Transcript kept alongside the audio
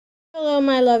Hello,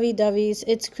 my lovey-doveys.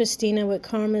 It's Christina with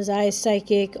Karma's Eye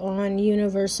Psychic on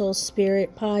Universal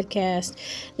Spirit Podcast.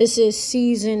 This is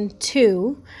season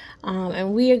 2,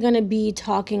 and we are going to be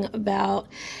talking about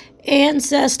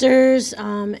ancestors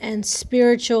and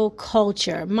spiritual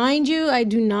culture. Mind you, I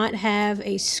do not have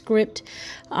a script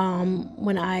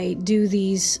when I do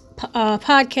these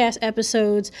podcast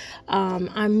episodes.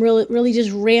 I'm really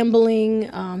just rambling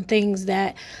things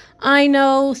that I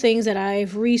know, things that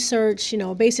I've researched.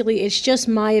 Basically it's just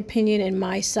my opinion and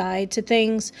my side to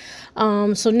things.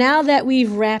 So now that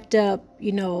we've wrapped up,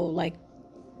 like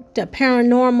the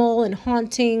paranormal and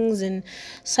hauntings and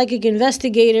psychic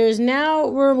investigators, now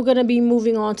we're going to be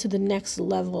moving on to the next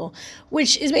level,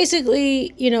 which is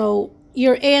basically,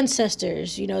 your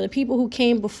ancestors, the people who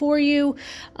came before you,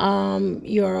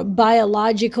 your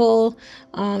biological,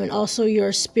 and also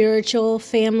your spiritual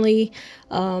family.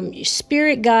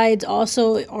 Spirit guides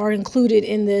also are included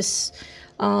in this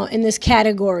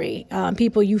category.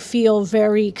 People you feel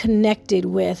very connected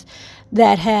with,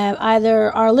 that have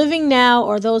either are living now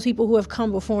or those people who have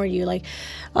come before you. Like,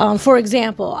 for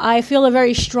example, I feel a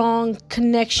very strong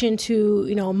connection to,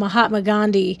 Mahatma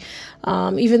Gandhi.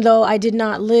 Even though I did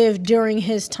not live during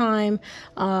his time,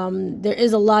 there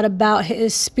is a lot about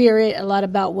his spirit, a lot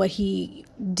about what he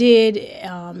did,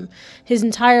 his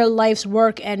entire life's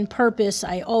work and purpose.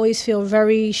 I always feel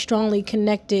very strongly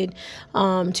connected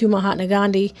to Mahatma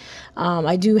Gandhi.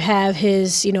 I do have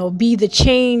his, Be the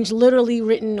Change literally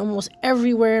written almost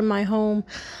everywhere in my home.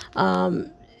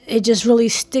 It just really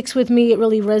sticks with me. It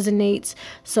really resonates.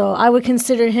 So I would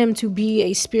consider him to be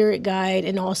a spirit guide,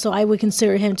 and also I would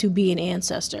consider him to be an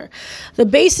ancestor. The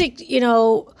basic,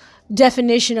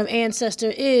 definition of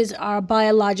ancestor is our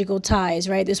biological ties,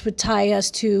 right? This would tie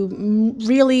us to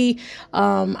really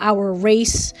our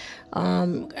race,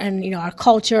 and our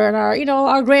culture, and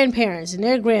our grandparents and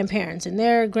their grandparents and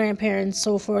their grandparents,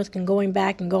 so forth, and going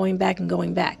back and going back and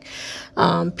going back.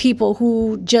 People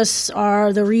who just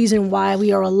are the reason why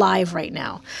we are alive right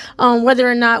now. Whether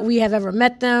or not we have ever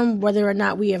met them, whether or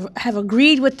not we have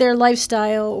agreed with their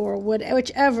lifestyle or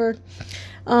whichever,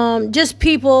 just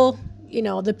people,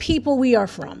 the people we are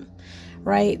from,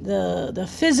 right? The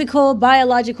physical,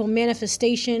 biological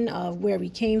manifestation of where we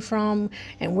came from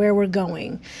and where we're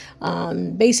going.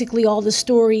 Basically, all the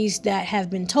stories that have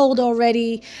been told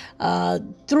already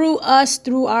through us,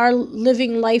 through our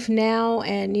living life now,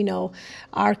 and,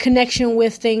 our connection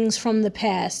with things from the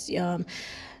past. A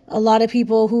lot of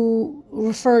people who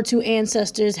refer to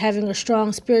ancestors having a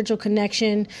strong spiritual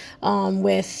connection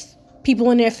with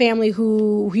people in their family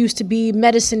who used to be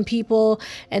medicine people,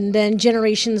 and then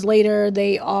generations later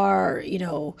they are,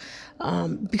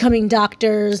 becoming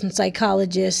doctors and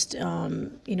psychologists,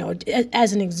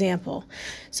 as an example.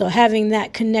 So having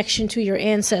that connection to your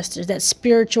ancestors, that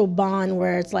spiritual bond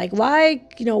where it's like, why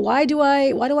do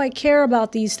I care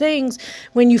about these things,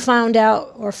 when you find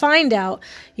out,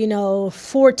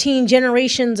 14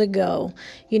 generations ago,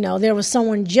 there was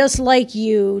someone just like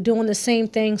you doing the same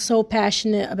thing, so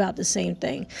passionate about the same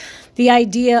thing. The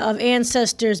idea of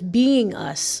ancestors being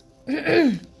us,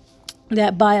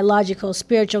 that biological,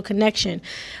 spiritual connection,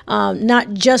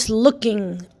 not just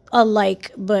looking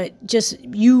alike, but just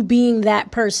you being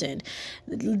that person,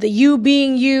 the you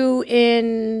being you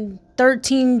in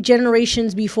 13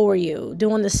 generations before you,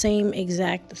 doing the same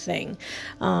exact thing.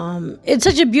 It's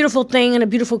such a beautiful thing and a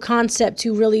beautiful concept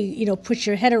to really, put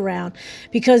your head around,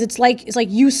 because it's like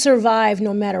you survive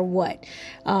no matter what.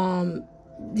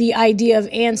 The idea of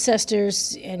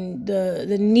ancestors and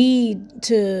the need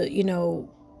to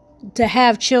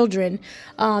have children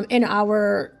in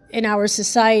our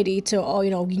society, to all,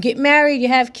 you get married, you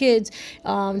have kids,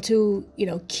 to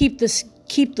keep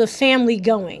the family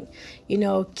going,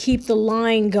 keep the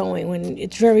line going, when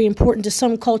it's very important to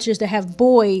some cultures to have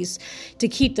boys to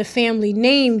keep the family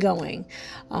name going.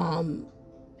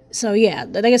 So yeah,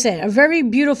 like I said, a very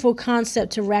beautiful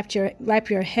concept to wrap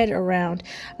your head around.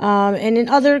 And in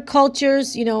other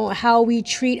cultures, how we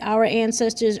treat our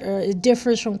ancestors it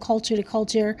differs from culture to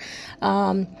culture.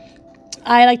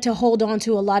 I like to hold on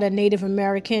to a lot of Native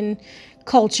American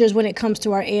cultures when it comes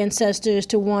to our ancestors,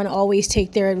 to always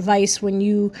take their advice when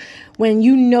you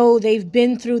know they've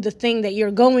been through the thing that you're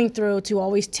going through, to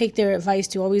always take their advice,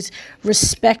 to always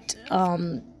respect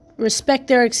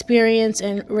their experience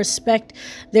and respect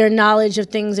their knowledge of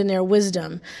things and their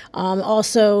wisdom.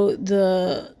 Also,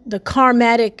 the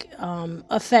karmatic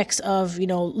effects of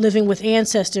living with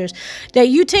ancestors, that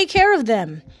you take care of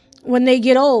them. when they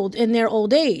get old, in their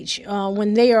old age,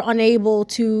 when they are unable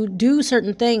to do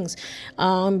certain things,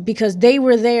 because they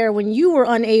were there when you were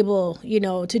unable,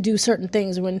 to do certain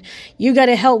things. When you got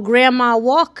to help grandma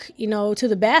walk, to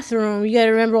the bathroom, you got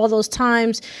to remember all those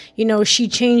times, she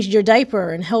changed your diaper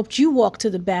and helped you walk to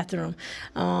the bathroom.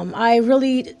 I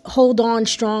really hold on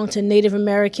strong to Native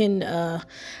American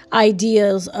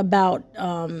ideas about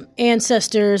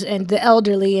ancestors and the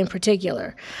elderly in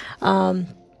particular.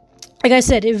 Like I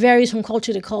said, it varies from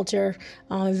culture to culture.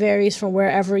 It varies from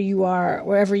wherever you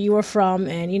are from,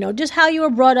 and just how you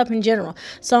were brought up in general.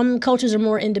 Some cultures are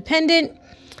more independent.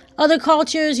 Other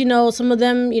cultures, some of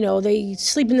them, they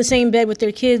sleep in the same bed with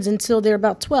their kids until they're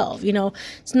about 12.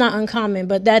 It's not uncommon,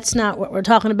 but that's not what we're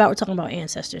talking about. We're talking about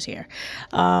ancestors here.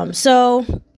 So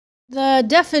the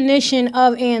definition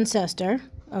of ancestor,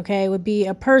 okay, would be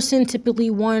a person, typically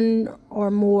one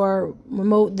or more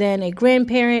remote than a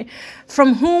grandparent,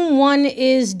 from whom one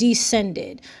is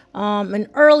descended. An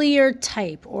earlier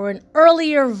type or an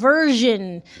earlier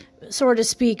version, so to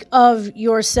speak, of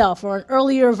yourself, or an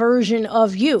earlier version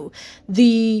of you.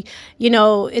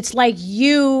 It's like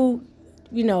you,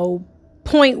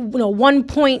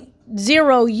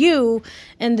 1.0 you,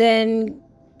 and then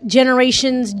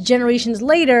generations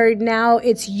later, now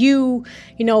it's you,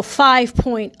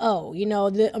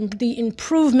 5.0, the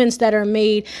improvements that are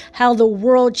made, how the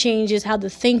world changes, how the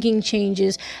thinking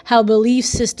changes, how belief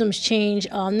systems change,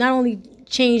 not only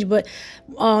change, but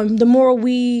the more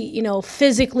we,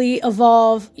 physically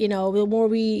evolve, the more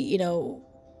we,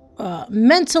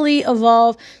 mentally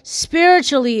evolve,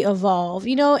 spiritually evolve,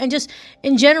 and just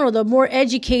in general, the more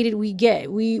educated we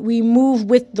get, we move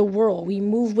with the world, we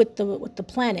move with the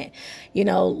planet,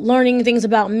 learning things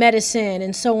about medicine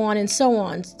and so on and so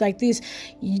on. Like these,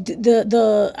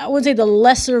 I wouldn't say the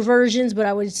lesser versions, but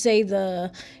I would say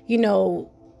the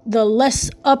less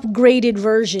upgraded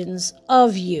versions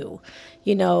of you,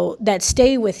 that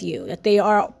stay with you, that they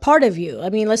are part of you. I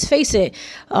mean, let's face it,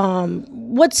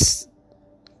 what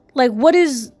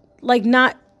is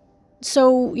not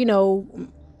so,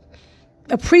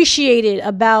 appreciated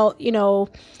about,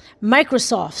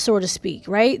 Microsoft, so to speak,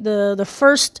 right? The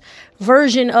first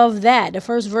version of that, the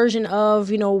first version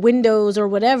of, Windows or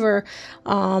whatever,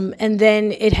 and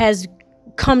then it has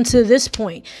come to this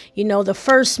point. The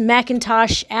first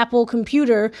Macintosh Apple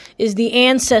computer is the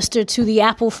ancestor to the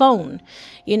Apple phone.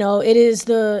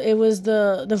 It was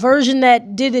the version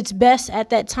that did its best at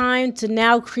that time to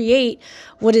now create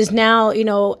what is now,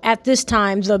 at this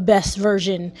time, the best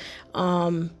version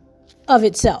of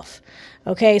itself.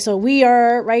 Okay, so we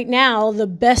are right now the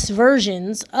best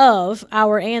versions of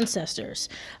our ancestors.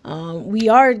 We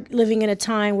are living in a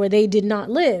time where they did not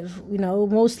live,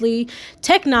 mostly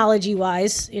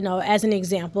technology-wise, as an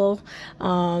example,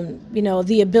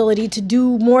 the ability to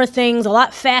do more things a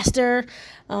lot faster,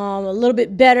 a little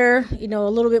bit better, a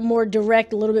little bit more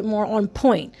direct, a little bit more on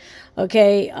point.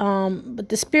 Okay, but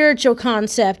the spiritual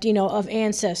concept, of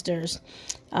ancestors,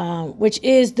 which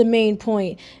is the main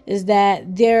point, is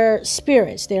that their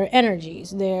spirits, their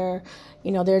energies, their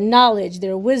knowledge,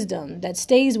 their wisdom that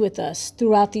stays with us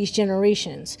throughout these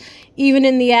generations, even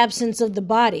in the absence of the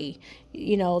body.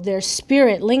 Their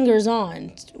spirit lingers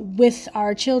on with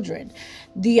our children.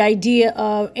 The idea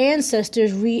of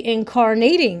ancestors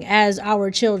reincarnating as our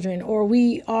children, or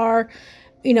we are,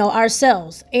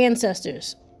 ourselves,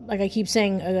 ancestors, like I keep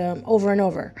saying over and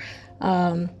over.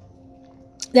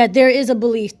 That there is a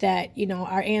belief that,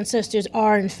 our ancestors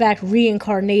are in fact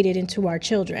reincarnated into our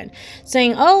children,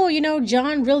 saying, oh,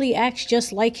 John really acts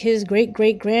just like his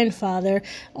great-great-grandfather,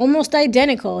 almost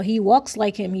identical. He walks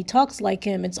like him. He talks like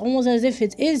him. It's almost as if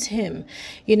it is him,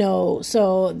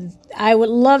 so I would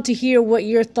love to hear what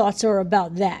your thoughts are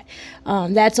about that.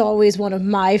 That's always one of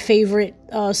my favorite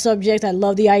subjects. I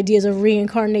love the ideas of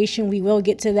reincarnation. We will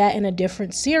get to that in a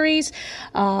different series.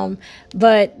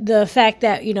 But the fact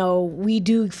that, we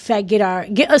do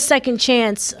get a second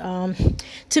chance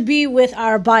to be with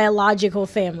our biological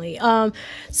family.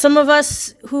 Some of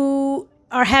us who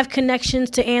have connections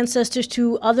to ancestors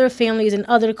to other families and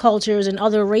other cultures and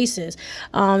other races,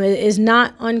 it is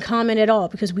not uncommon at all,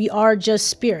 because we are just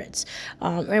spirits,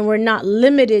 and we're not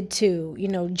limited to,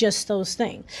 just those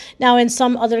things. Now, in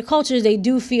some other cultures, they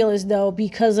do feel as though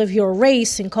because of your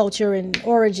race and culture and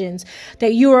origins,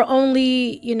 that you are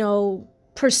only,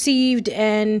 perceived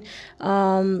and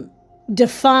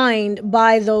defined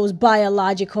by those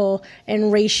biological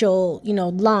and racial,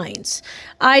 lines.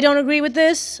 I don't agree with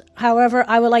this. However,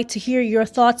 I would like to hear your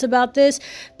thoughts about this.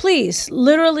 Please,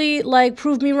 literally,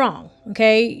 prove me wrong.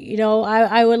 Okay.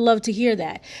 I would love to hear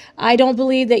that. I don't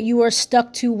believe that you are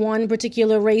stuck to one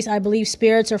particular race. I believe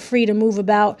spirits are free to move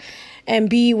about and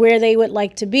be where they would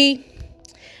like to be.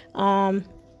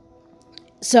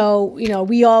 So,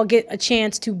 we all get a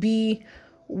chance to be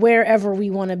wherever we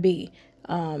want to be.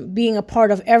 Being a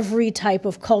part of every type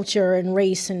of culture and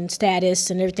race and status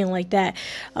and everything like that.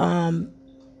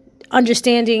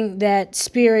 Understanding that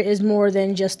spirit is more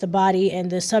than just the body, and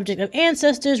the subject of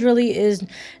ancestors really is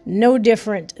no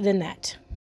different than that.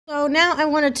 So now I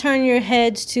want to turn your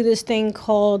heads to this thing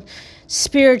called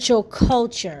spiritual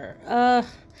culture.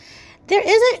 There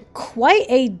isn't quite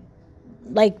a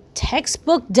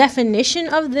textbook definition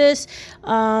of this.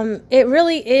 It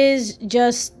really is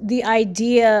just the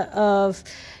idea of,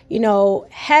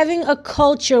 having a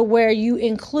culture where you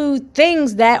include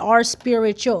things that are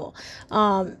spiritual.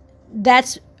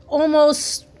 That's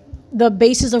almost the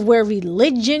basis of where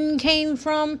religion came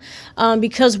from,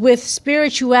 because with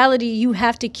spirituality you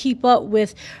have to keep up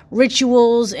with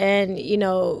rituals, and you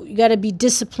got to be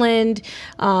disciplined.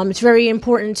 It's very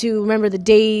important to remember the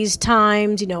days,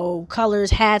 times,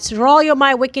 colors, hats. For all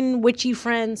my Wiccan witchy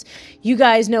friends, you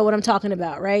guys know what I'm talking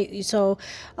about, right? So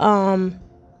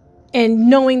and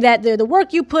knowing that the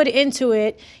work you put into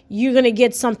it, you're going to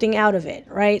get something out of it,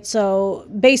 right? So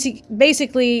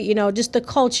basically, just the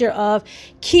culture of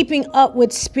keeping up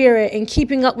with spirit and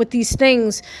keeping up with these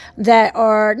things that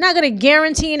are not going to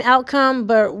guarantee an outcome,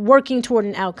 but working toward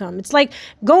an outcome. It's like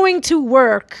going to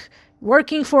work,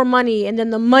 working for money, and then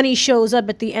the money shows up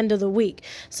at the end of the week.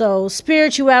 So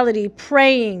spirituality,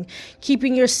 praying,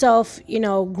 keeping yourself,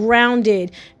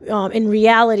 grounded in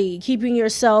reality, keeping your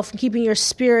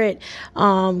spirit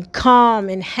calm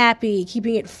and happy,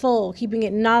 keeping it full, keeping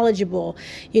it knowledgeable,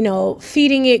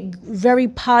 feeding it very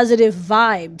positive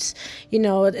vibes.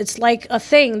 It's like a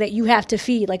thing that you have to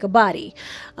feed, like a body.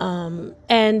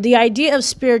 And the idea of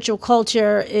spiritual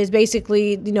culture is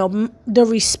basically, the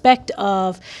respect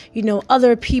of,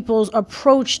 other people's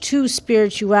approach to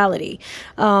spirituality.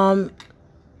 I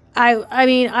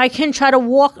can try to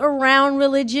walk around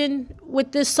religion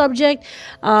with this subject.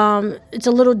 It's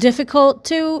a little difficult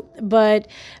too, but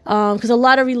because a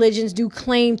lot of religions do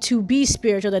claim to be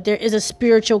spiritual, that there is a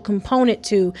spiritual component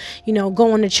to,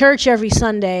 going to church every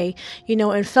Sunday, and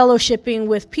fellowshipping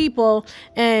with people,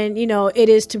 and, it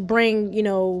is to bring,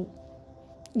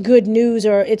 good news,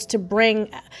 or it's to bring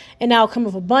an outcome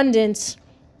of abundance.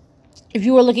 If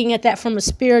you were looking at that from a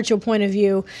spiritual point of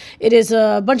view, it is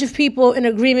a bunch of people in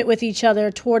agreement with each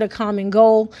other toward a common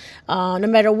goal. No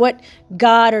matter what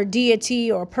God or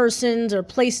deity or persons or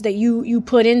places that you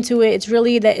put into it, it's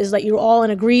really that is like you're all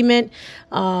in agreement.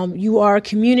 You are a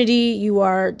community. You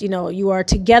are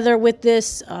together with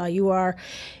this. You are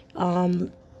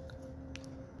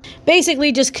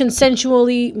basically just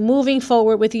consensually moving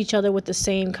forward with each other with the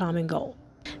same common goal.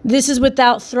 This is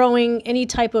without throwing any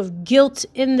type of guilt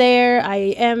in there. I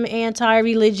am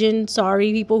anti-religion.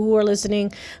 Sorry, people who are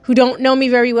listening who don't know me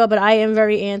very well, but I am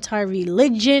very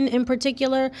anti-religion in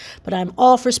particular. But I'm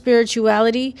all for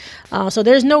spirituality. So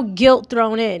there's no guilt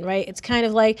thrown in, right? It's kind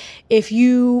of like if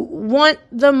you want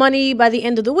the money by the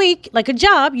end of the week, like a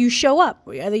job, you show up.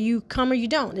 Either you come or you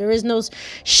don't. There is no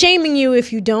shaming you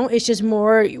if you don't. It's just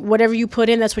more whatever you put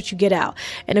in, that's what you get out.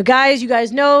 And you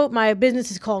guys know my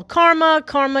business is called Karma.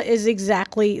 Karma is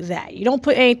exactly that. You don't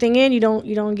put anything in, you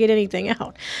don't get anything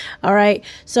out. All right.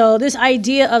 So this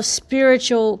idea of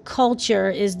spiritual culture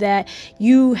is that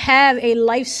you have a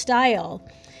lifestyle,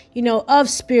 of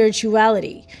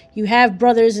spirituality. You have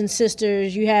brothers and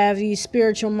sisters, you have these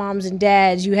spiritual moms and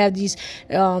dads, you have these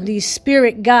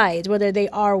spirit guides, whether they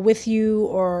are with you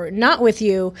or not with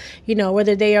you,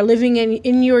 whether they are living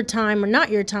in your time or not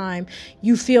your time,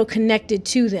 you feel connected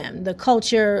to them. The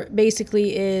culture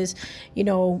basically is,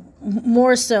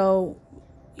 more so,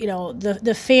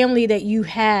 the family that you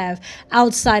have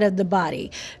outside of the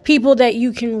body, people that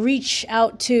you can reach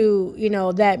out to,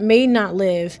 that may not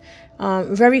live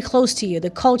very close to you. The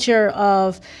culture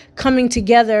of coming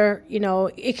together,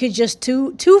 it could just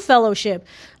to fellowship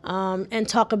and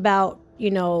talk about,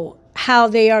 how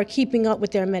they are keeping up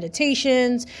with their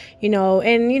meditations,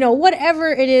 and, whatever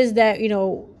it is that,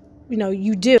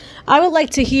 you do. I would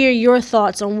like to hear your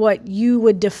thoughts on what you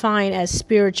would define as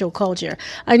spiritual culture.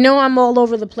 I know I'm all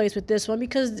over the place with this one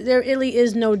because there really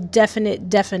is no definite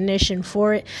definition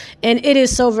for it. And it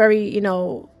is so very,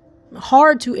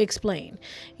 hard to explain,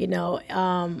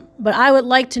 but I would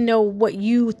like to know what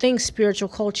you think spiritual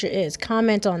culture is.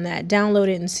 Comment on that, download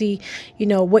it, and see,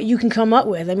 what you can come up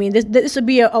with. I mean, this would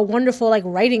be a wonderful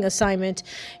writing assignment,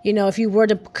 if you were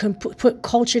to put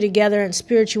culture together and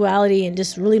spirituality and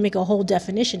just really make a whole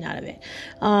definition out of it.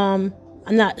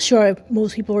 I'm not sure if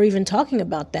most people are even talking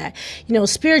about that.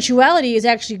 Spirituality is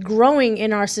actually growing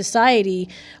in our society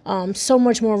so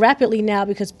much more rapidly now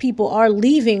because people are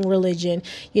leaving religion.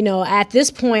 At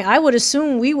this point, I would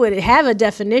assume we would have a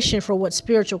definition for what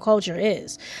spiritual culture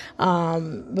is.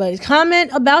 But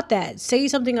comment about that. Say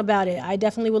something about it. I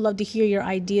definitely would love to hear your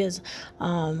ideas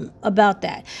about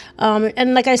that.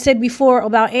 And like I said before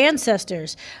about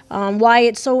ancestors, why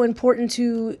it's so important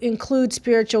to include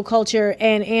spiritual culture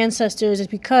and ancestors is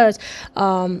because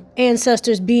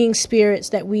ancestors being spirits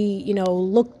that we,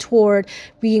 look toward,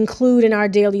 we include in our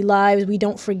daily lives. We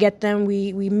don't forget them.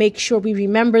 We make sure we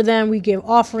remember them. We give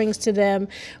offerings to them.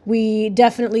 We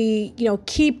definitely,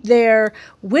 keep their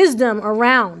wisdom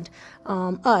around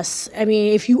us. I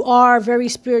mean, if you are very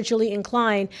spiritually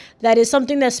inclined, that is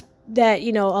something that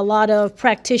a lot of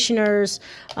practitioners,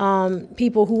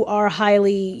 people who are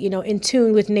highly, in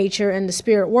tune with nature and the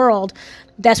spirit world,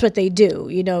 that's what they do.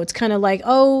 It's kind of like,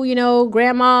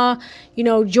 grandma,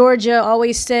 Georgia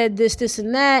always said this,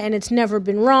 and that, and it's never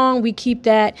been wrong. We keep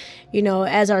that,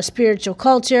 as our spiritual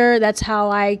culture. That's how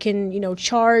I can,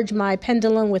 charge my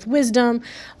pendulum with wisdom.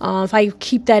 If I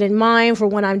keep that in mind for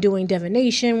when I'm doing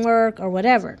divination work or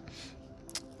whatever.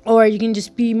 Or you can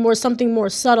just be something more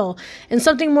subtle and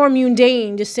something more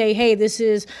mundane. Just say, hey, this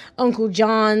is Uncle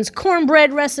John's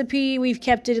cornbread recipe. We've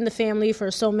kept it in the family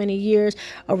for so many years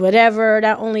or whatever.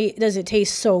 Not only does it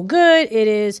taste so good, it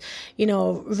is,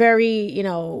 very,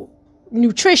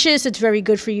 nutritious. It's very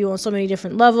good for you on so many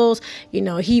different levels.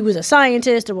 He was a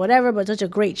scientist or whatever, but such a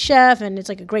great chef, and it's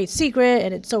like a great secret,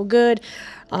 and it's so good.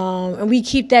 And we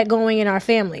keep that going in our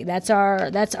family. That's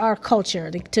our culture,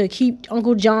 to keep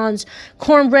Uncle John's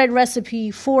cornbread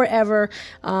recipe forever.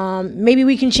 Maybe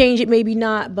we can change it, maybe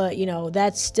not, but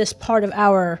that's just part of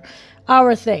our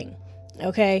thing.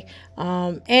 Okay.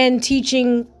 And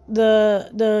teaching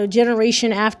the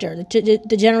generation after,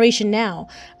 the generation now,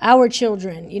 our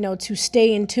children, to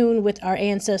stay in tune with our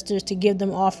ancestors, to give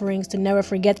them offerings, to never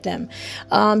forget them.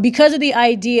 Because of the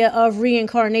idea of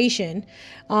reincarnation,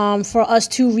 for us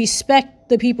to respect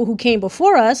the people who came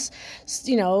before us,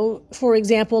 for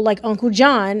example, like Uncle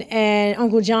John, and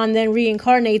Uncle John then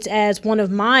reincarnates as one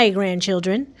of my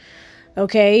grandchildren.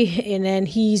 Okay, and then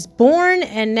he's born,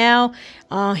 and now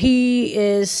he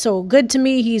is so good to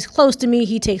me. He's close to me.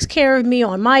 He takes care of me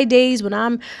on my days when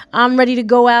I'm ready to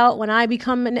go out, when I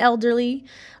become an elderly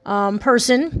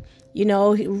person.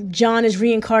 John is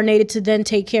reincarnated to then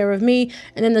take care of me,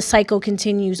 and then the cycle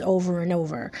continues over and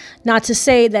over. Not to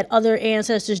say that other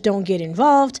ancestors don't get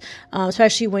involved,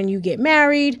 especially when you get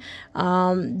married.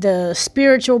 The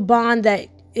spiritual bond that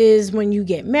is when you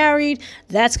get married,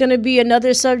 that's going to be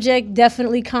another subject.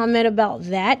 Definitely comment about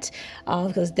that,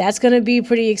 because that's going to be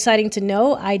pretty exciting to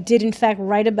know. I did in fact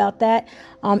write about that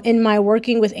in my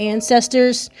Working with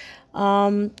Ancestors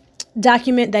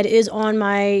document that is on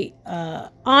my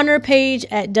honor page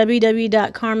at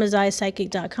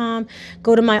www.karmazaypsychic.com.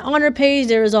 Go to my honor page.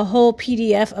 There is a whole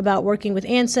PDF about working with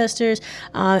ancestors,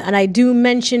 and I do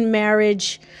mention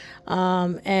marriage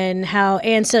and how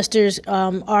ancestors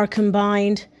are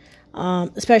combined,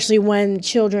 especially when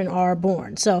children are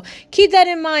born. So keep that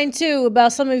in mind too,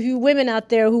 about some of you women out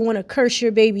there who want to curse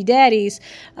your baby daddies.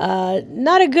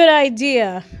 Not a good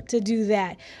idea to do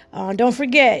that. Don't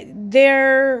forget,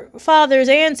 their father's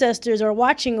ancestors are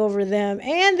watching over them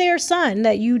and their son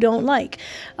that you don't like.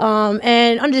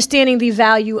 And understanding the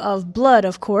value of blood,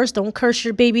 of course. Don't curse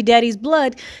your baby daddy's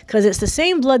blood, because it's the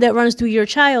same blood that runs through your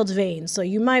child's veins. So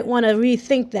you might want to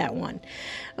rethink that one.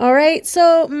 All right,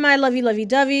 so my lovey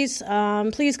doveys,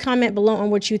 please comment below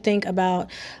on what you think about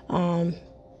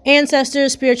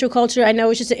ancestors, spiritual culture. I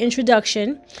know it's just an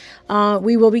introduction.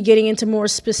 We will be getting into more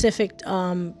specific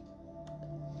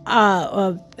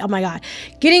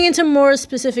getting into more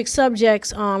specific subjects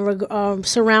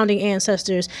surrounding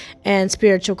ancestors and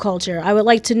spiritual culture. I would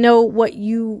like to know what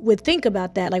you would think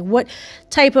about that. Like, what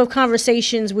type of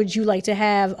conversations would you like to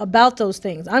have about those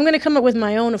things? I'm going to come up with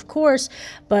my own, of course,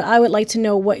 but I would like to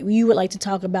know what you would like to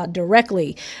talk about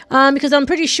directly, because I'm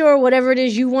pretty sure whatever it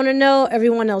is you want to know,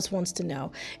 everyone else wants to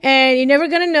know. And you're never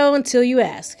going to know until you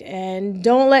ask. And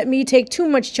don't let me take too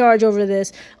much charge over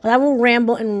this, but I will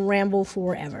ramble and ramble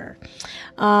forever.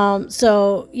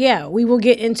 So yeah, we will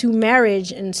get into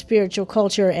marriage and spiritual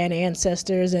culture and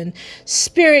ancestors and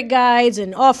spirit guides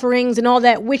and offerings and all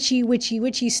that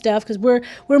witchy stuff, because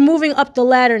we're moving up the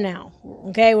ladder now.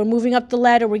 Okay, we're moving up the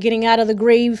ladder. We're getting out of the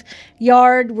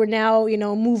graveyard. We're now,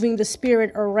 moving the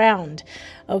spirit around.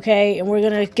 Okay, and we're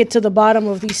gonna get to the bottom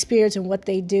of these spirits and what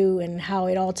they do and how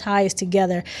it all ties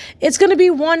together. It's gonna be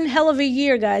one hell of a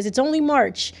year, guys. It's only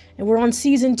March and we're on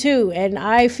season 2, and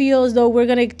I feel as though we're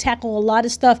gonna tackle a lot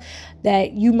of stuff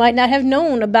that you might not have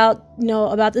known about,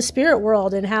 about the spirit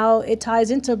world and how it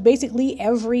ties into basically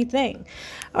everything.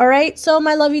 All right, so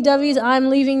my lovey-doveys, I'm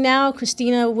leaving now.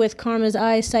 Christina with Karma's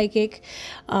Eye Psychic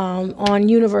on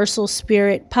Universal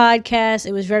Spirit Podcast.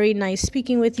 It was very nice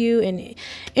speaking with you and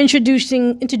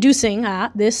introducing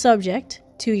this subject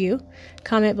to you.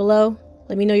 Comment below.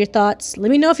 Let me know your thoughts. Let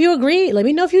me know if you agree. Let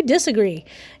me know if you disagree.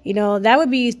 That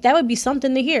would be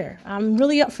something to hear. I'm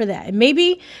really up for that. And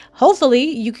maybe, hopefully,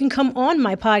 you can come on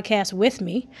my podcast with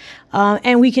me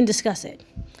and we can discuss it.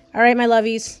 All right, my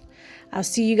lovies. I'll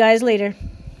see you guys later.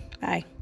 Bye.